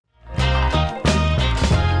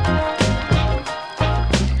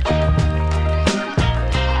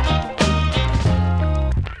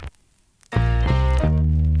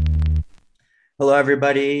Hello,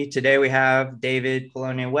 everybody. Today we have David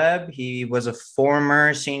Polonius Webb. He was a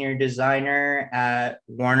former senior designer at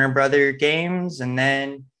Warner Brother Games, and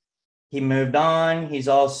then he moved on. He's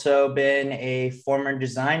also been a former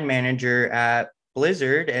design manager at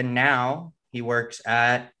Blizzard, and now he works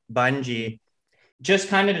at Bungie. Just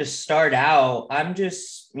kind of to start out, I'm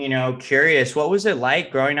just, curious, what was it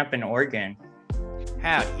like growing up in Oregon?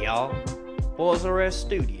 Howdy, y'all. Boys are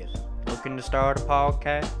Studios. Looking to start a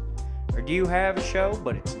podcast? Or do you have a show,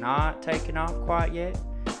 but it's not taking off quite yet?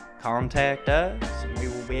 Contact us, and we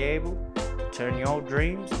will be able to turn your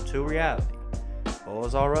dreams into reality.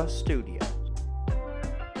 Boys R Us Studios.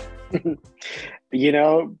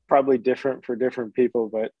 Probably different for different people,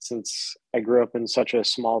 but since I grew up in such a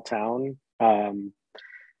small town,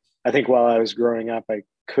 I think while I was growing up, I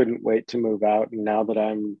couldn't wait to move out. And now that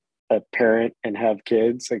I'm a parent and have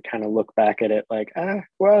kids, I kind of look back at it like,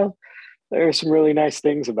 well, there are some really nice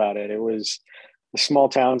things about it. It was a small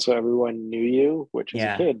town, so everyone knew you, which as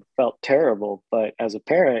a kid felt terrible, but as a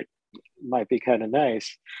parent, might be kind of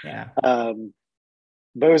nice. Yeah.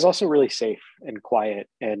 But it was also really safe and quiet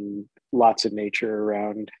and lots of nature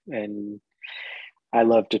around. And I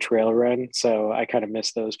love to trail run, so I kind of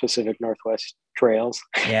miss those Pacific Northwest trails.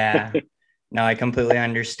 Yeah. No, I completely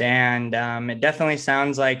understand. It definitely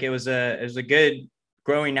sounds like it was a good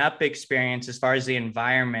growing up experience as far as the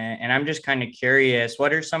environment. And I'm just kind of curious,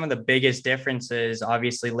 what are some of the biggest differences,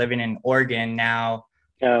 obviously living in Oregon now?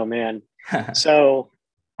 Oh man. So,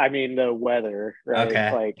 I mean, the weather, right?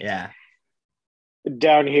 Okay. Yeah.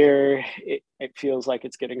 Down here, it feels like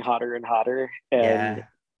it's getting hotter and hotter. And,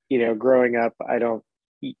 growing up,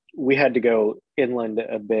 we had to go inland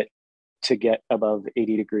a bit to get above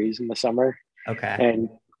 80 degrees in the summer. Okay. And,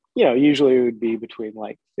 usually it would be between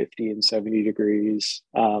like 50 and 70 degrees.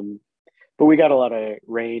 But we got a lot of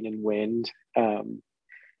rain and wind.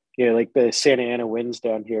 Like the Santa Ana winds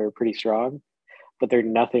down here are pretty strong, but they're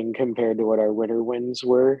nothing compared to what our winter winds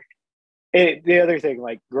were. The other thing,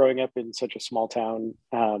 like growing up in such a small town,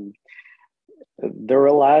 there were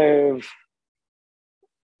a lot of,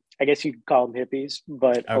 I guess you could call them hippies,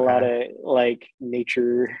 but a lot of like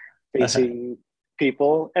nature facing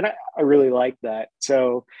people. And I really like that.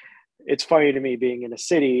 So it's funny to me being in a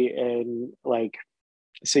city and like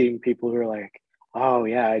seeing people who are like, oh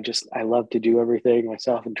yeah, I love to do everything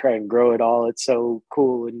myself and try and grow it all. It's so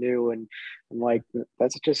cool and new. And I'm like,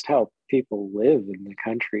 that's just how people live in the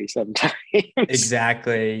country sometimes.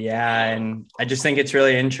 Exactly. Yeah. And I just think it's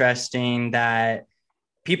really interesting that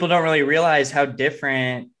people don't really realize how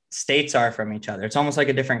different states are from each other. It's almost like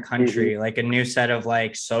a different country, like a new set of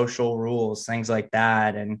like social rules, things like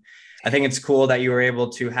that. And I think it's cool that you were able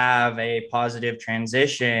to have a positive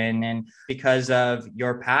transition and because of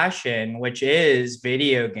your passion, which is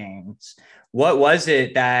video games. What was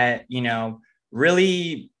it that,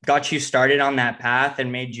 really got you started on that path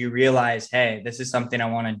and made you realize, hey, this is something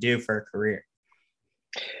I want to do for a career?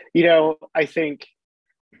 I think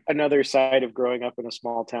another side of growing up in a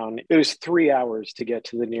small town, it was 3 hours to get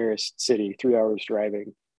to the nearest city, 3 hours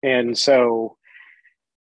driving. And so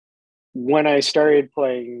when I started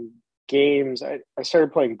playing games, I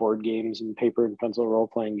started playing board games and paper and pencil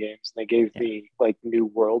role-playing games. They gave me like new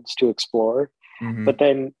worlds to explore. But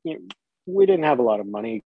then we didn't have a lot of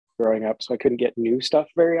money growing up, so I couldn't get new stuff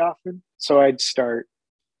very often. So I'd start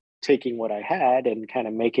taking what I had and kind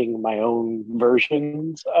of making my own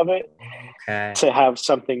versions of it to have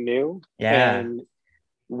something new. Yeah. And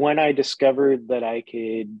when I discovered that I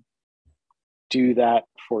could do that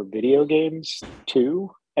for video games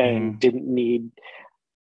too, and didn't need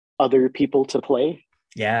other people to play.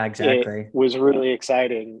 Yeah, exactly. It was really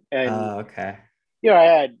exciting. And, I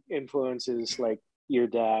had influences like your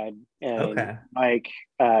dad and Mike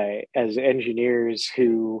as engineers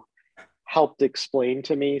who helped explain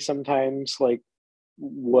to me sometimes like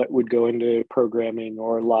what would go into programming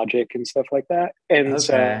or logic and stuff like that. And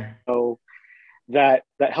so that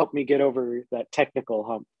helped me get over that technical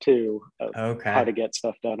hump too of how to get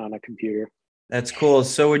stuff done on a computer. That's cool.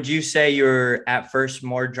 So would you say you're at first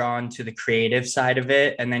more drawn to the creative side of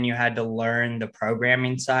it, and then you had to learn the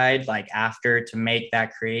programming side like after to make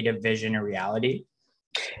that creative vision a reality?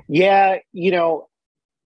 Yeah,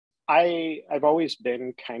 I've always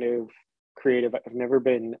been kind of creative. I've never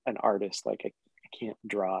been an artist. Like I can't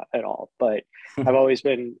draw at all, but I've always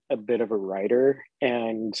been a bit of a writer.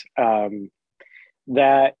 And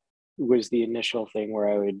that was the initial thing where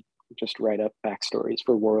I would just write up backstories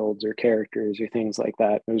for worlds or characters or things like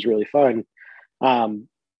that. It was really fun.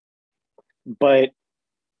 But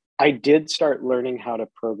I did start learning how to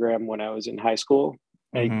program when I was in high school.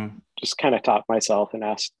 I just kind of taught myself and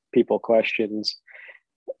asked people questions.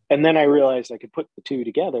 And then I realized I could put the two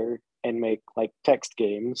together and make like text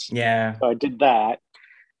games. Yeah. So I did that.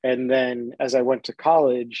 And then as I went to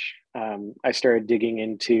college, I started digging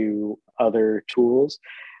into other tools.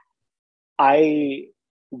 I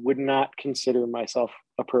would not consider myself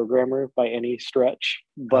a programmer by any stretch,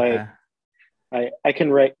 but Okay. I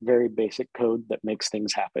can write very basic code that makes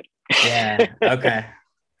things happen. Yeah. Okay.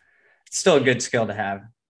 Still a good skill to have.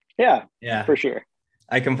 Yeah, Yeah. for sure.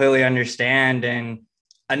 I completely understand. And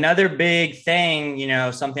another big thing,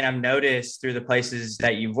 something I've noticed through the places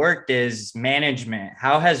that you've worked is management.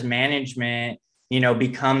 How has management,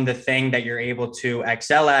 become the thing that you're able to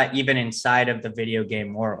excel at even inside of the video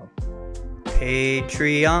game world?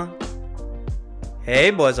 Patreon.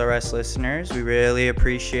 Hey, Boys R Us listeners, we really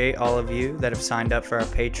appreciate all of you that have signed up for our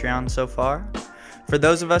Patreon so far. For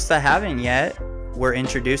those of us that haven't yet, we're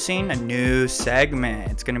introducing a new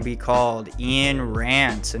segment. It's going to be called Ian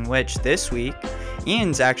Rants, in which this week,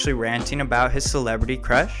 Ian's actually ranting about his celebrity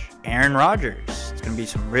crush, Aaron Rodgers. It's going to be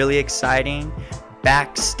some really exciting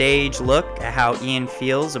backstage look at how Ian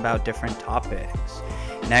feels about different topics.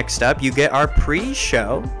 Next up, you get our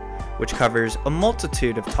pre-show, which covers a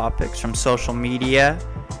multitude of topics from social media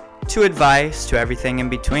to advice to everything in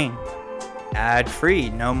between. Ad-free,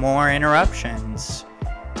 no more interruptions.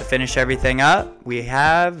 To finish everything up, we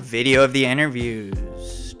have video of the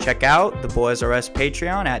interviews. Check out the Boys R Us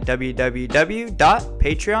Patreon at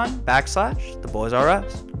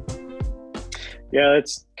www.patreon.com/theboysrus. Yeah,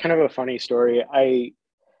 it's kind of a funny story. I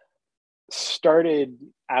started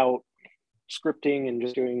out scripting and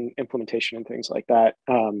just doing implementation and things like that.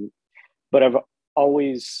 But I've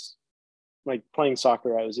always, like, playing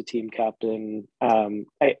soccer, I was a team captain. I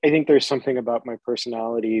think there's something about my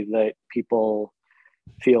personality that people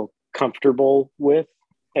feel comfortable with.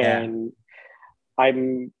 Yeah. And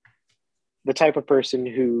I'm the type of person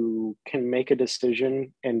who can make a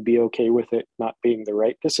decision and be okay with it not being the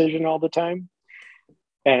right decision all the time.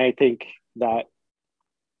 And I think that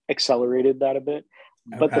accelerated that a bit.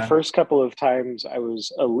 But the Okay. first couple of times I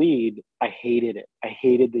was a lead, I hated it. I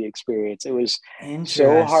hated the experience. It was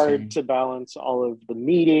so hard Interesting. to balance all of the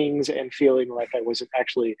meetings and feeling like I wasn't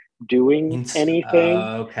actually doing anything.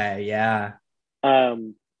 Okay. Yeah.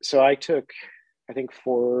 So I took, I think,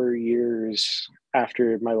 4 years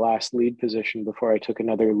after my last lead position before I took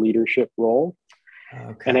another leadership role.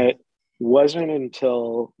 And Okay. it wasn't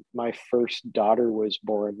until my first daughter was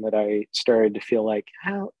born that I started to feel like,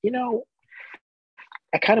 oh,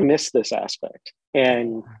 I kind of miss this aspect.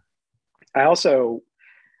 And I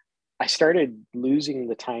started losing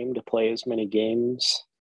the time to play as many games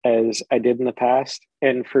as I did in the past.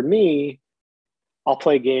 And for me, I'll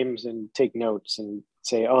play games and take notes and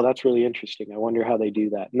say, oh, that's really interesting. I wonder how they do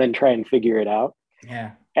that. And then try and figure it out.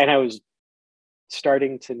 Yeah. And I was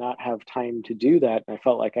starting to not have time to do that. And I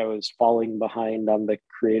felt like I was falling behind on the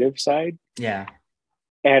creative side. Yeah.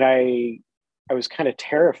 And I was kind of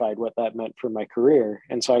terrified what that meant for my career.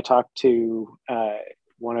 And so I talked to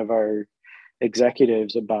one of our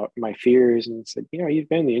executives about my fears and said, you've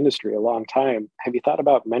been in the industry a long time. Have you thought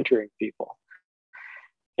about mentoring people?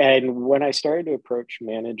 And when I started to approach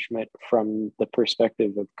management from the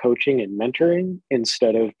perspective of coaching and mentoring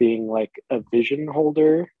instead of being like a vision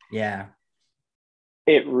holder, Yeah.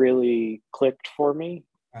 it really clicked for me.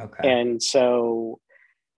 Okay. And so,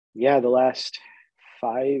 yeah, the last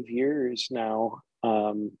 5 years now,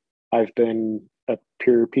 I've been a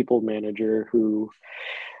pure people manager who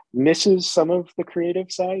misses some of the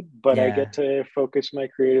creative side, but I Yeah. get to focus my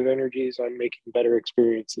creative energies on making better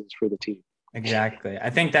experiences for the team. Exactly. I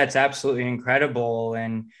think that's absolutely incredible.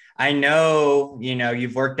 And I know,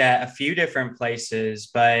 you've worked at a few different places,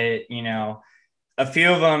 but, a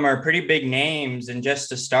few of them are pretty big names. And just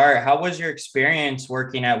to start, how was your experience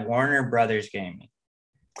working at Warner Brothers Gaming?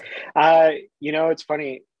 It's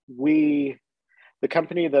funny. The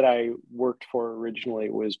company that I worked for originally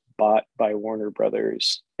was bought by Warner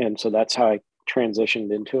Brothers. And so that's how I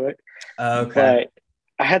transitioned into it. Okay. But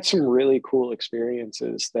I had some really cool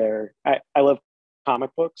experiences there. I love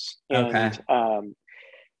comic books, Okay. and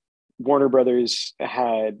Warner Brothers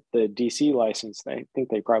had the DC license. I think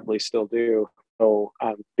they probably still do. So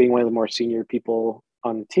being one of the more senior people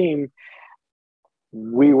on the team,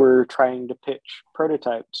 we were trying to pitch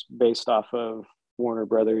prototypes based off of Warner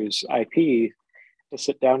Brothers IP to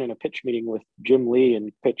sit down in a pitch meeting with Jim Lee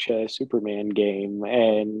and pitch a Superman game.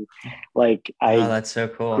 And like, Oh, I that's so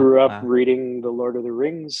cool. grew up Wow. reading the Lord of the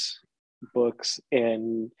Rings books.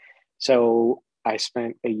 And so I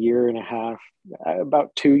spent a year and a half,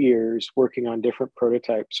 about 2 years, working on different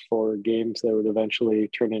prototypes for games that would eventually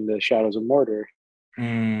turn into Shadows of Mordor.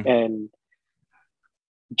 Mm, And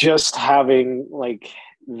just having like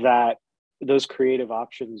that those creative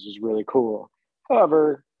options was really cool.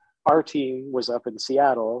 However, our team was up in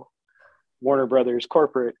Seattle. Warner Brothers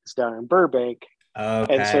corporate is down in Burbank.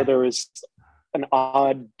 And so Okay. there was an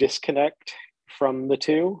odd disconnect from the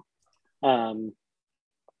two.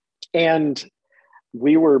 And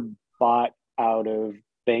we were bought out of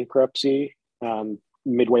bankruptcy.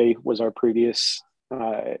 Midway was our previous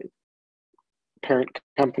parent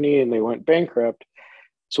company, and they went bankrupt.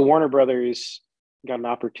 So Warner Brothers got an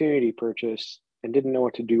opportunity purchase and didn't know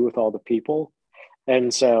what to do with all the people.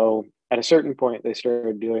 And so at a certain point, they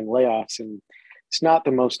started doing layoffs, and it's not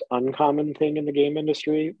the most uncommon thing in the game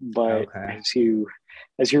industry, but Okay.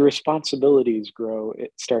 as your responsibilities grow,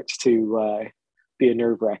 it starts to be a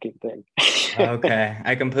nerve-wracking thing. Okay,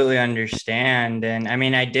 I completely understand. And I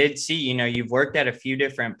mean, I did see, you've worked at a few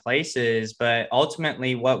different places, but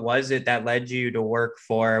ultimately, what was it that led you to work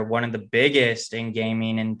for one of the biggest in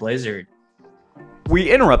gaming in Blizzard?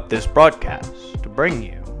 We interrupt this broadcast to bring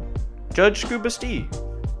you Judge Scuba Steve,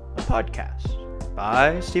 a podcast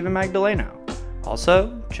by Stephen Magdaleno.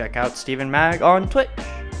 Also, check out Stephen Mag on Twitch.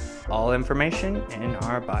 All information in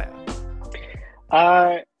our bio.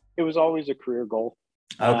 It was always a career goal.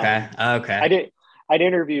 Okay. I'd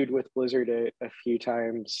interviewed with Blizzard a few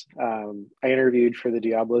times. I interviewed for the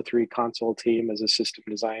Diablo 3 console team as a system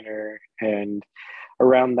designer, and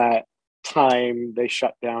around that time they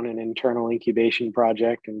shut down an internal incubation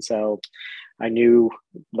project, and so I knew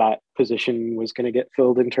that position was going to get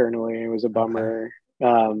filled internally. It was a bummer.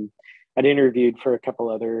 Okay. I'd interviewed for a couple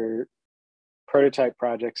other prototype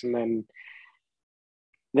projects, and then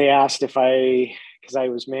they asked because I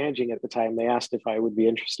was managing at the time, they asked if I would be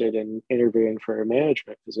interested in interviewing for a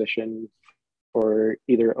management position for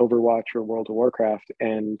either Overwatch or World of Warcraft.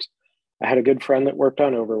 And I had a good friend that worked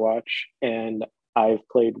on Overwatch, and I've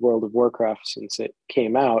played World of Warcraft since it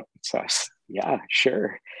came out. So yeah,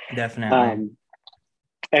 sure. Definitely.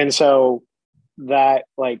 And so that,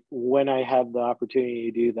 like, when I had the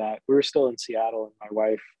opportunity to do that, we were still in Seattle, and my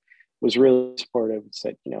wife was really supportive and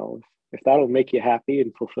said, if that'll make you happy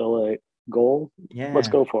and fulfill a goal, let's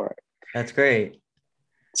go for it. That's great.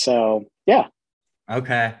 So, yeah.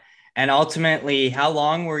 Okay. And ultimately, how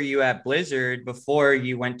long were you at Blizzard before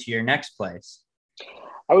you went to your next place?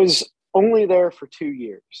 I was only there for 2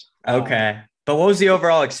 years. Okay. But what was the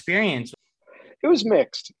overall experience? It was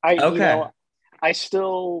mixed. I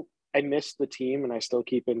miss the team, and I still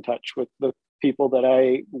keep in touch with the people that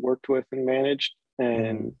I worked with and managed,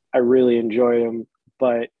 and I really enjoy them.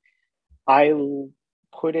 But I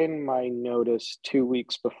put in my notice 2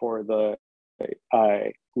 weeks before the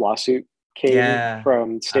lawsuit came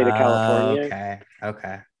from the state of California.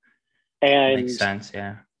 Okay. And makes sense.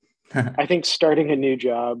 Yeah. I think starting a new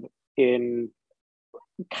job in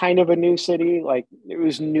kind of a new city, like, it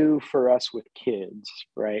was new for us with kids,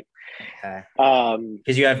 right? Okay.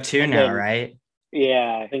 Because you have two now, right?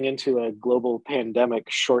 Yeah, getting into a global pandemic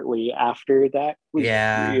shortly after that was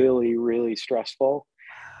really, really stressful.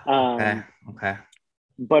 Okay.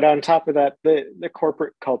 But on top of that, the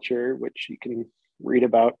corporate culture, which you can read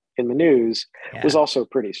about in the news, was also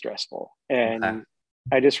pretty stressful. And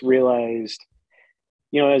I just realized,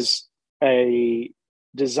 as a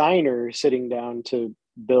designer sitting down to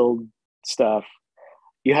build stuff,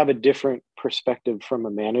 you have a different perspective from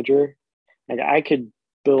a manager. Like, I could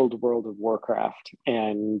build World of Warcraft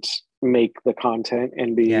and make the content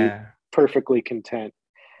and be perfectly content.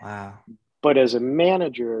 Wow. But as a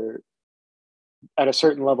manager, at a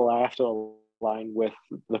certain level, I have to align with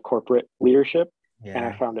the corporate leadership. And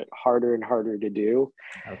I found it harder and harder to do.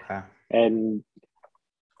 Okay. And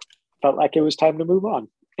felt like it was time to move on.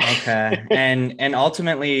 Okay. And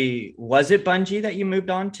ultimately, was it Bungie that you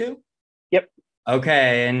moved on to? Yep.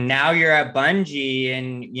 Okay. And now you're at Bungie,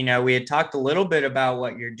 and, we had talked a little bit about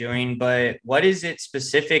what you're doing, but what is it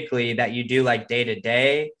specifically that you do, like, day to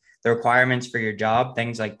day, the requirements for your job,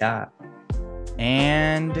 things like that?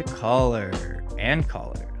 And color.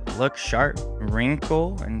 Look sharp,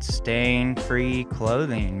 wrinkle, and stain-free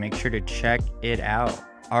clothing. Make sure to check it out.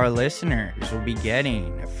 Our listeners will be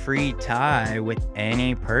getting a free tie with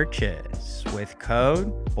any purchase with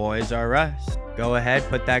code Boys R Us. Go ahead,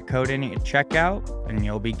 put that code in at checkout, and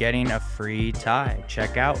you'll be getting a free tie.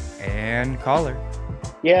 Check out and color.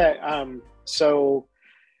 Yeah. So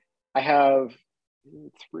I have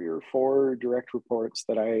 3 or 4 direct reports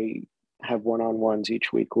that I have one-on-ones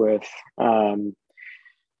each week with.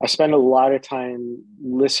 I spend a lot of time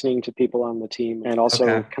listening to people on the team, and also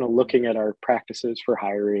kind of looking at our practices for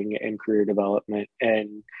hiring and career development,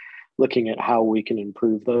 and looking at how we can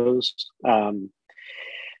improve those. I've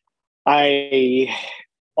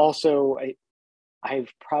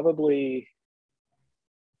probably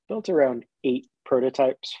built around 8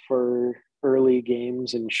 prototypes for early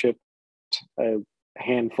games and shipped a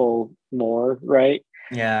handful more, right?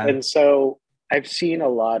 Yeah. And so I've seen a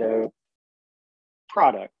lot of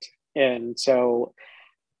product. And so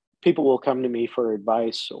people will come to me for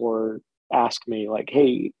advice or ask me, like,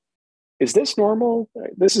 hey, is this normal?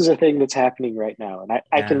 This is a thing that's happening right now. And I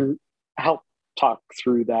Yeah. can help talk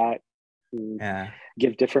through that and Yeah.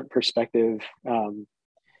 give different perspective.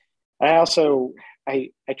 I also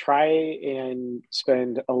I try and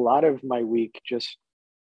spend a lot of my week just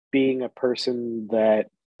being a person that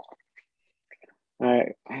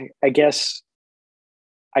I guess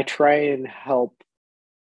I try and help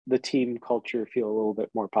the team culture feel a little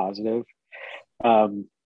bit more positive. Um,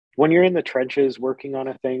 when you're in the trenches working on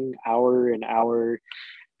a thing hour and hour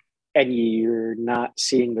and you're not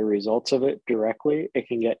seeing the results of it directly, it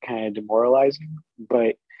can get kind of demoralizing.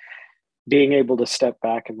 But being able to step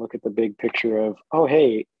back and look at the big picture of, oh,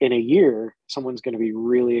 hey, in a year, someone's going to be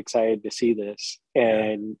really excited to see this. Yeah.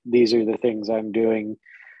 And these are the things I'm doing.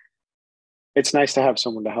 It's nice to have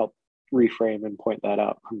someone to help reframe and point that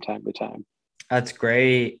out from time to time. That's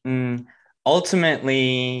great. And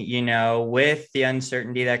ultimately, with the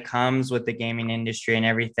uncertainty that comes with the gaming industry and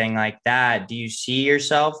everything like that, do you see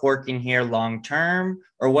yourself working here long term,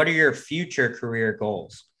 or what are your future career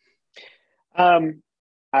goals?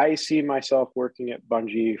 I see myself working at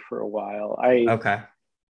Bungie for a while. Okay.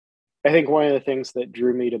 I think one of the things that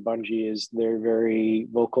drew me to Bungie is they're very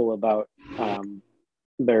vocal about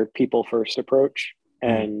their people first approach,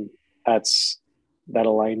 Mm. and that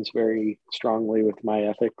aligns very strongly with my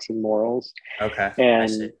ethics and morals. Okay. I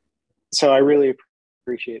see. And so I really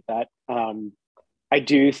appreciate that. I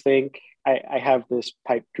do think I have this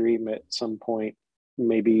pipe dream at some point,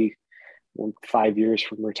 maybe 5 years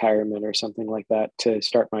from retirement or something like that, to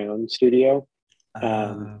start my own studio.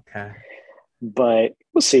 Okay. But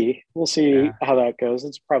we'll see. We'll see Yeah. how that goes.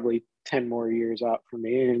 It's probably 10 more years out for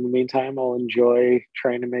me. And in the meantime, I'll enjoy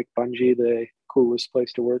trying to make Bungie the coolest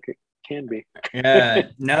place to work it can be. Yeah.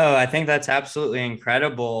 No, I think that's absolutely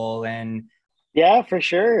incredible. And Yeah, for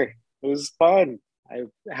sure. It was fun. I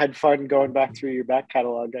had fun going back through your back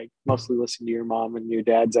catalog. I mostly listened to your mom and your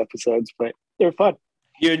dad's episodes, but they're fun.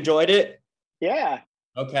 you enjoyed it? Yeah.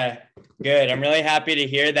 Okay, good. I'm really happy to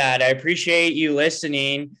hear that. I appreciate you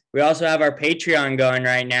listening. We also have our Patreon going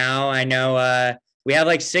right now. I know we have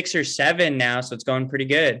like 6 or 7 now, so it's going pretty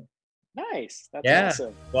good. Nice. That's Yeah.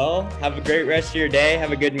 awesome. Well, have a great rest of your day.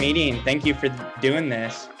 Have a good meeting. Thank you for doing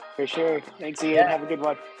this. For sure. Thanks, Ian. Yeah. Have a good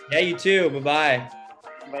one. Yeah, you too. Bye-bye.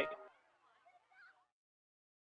 Bye.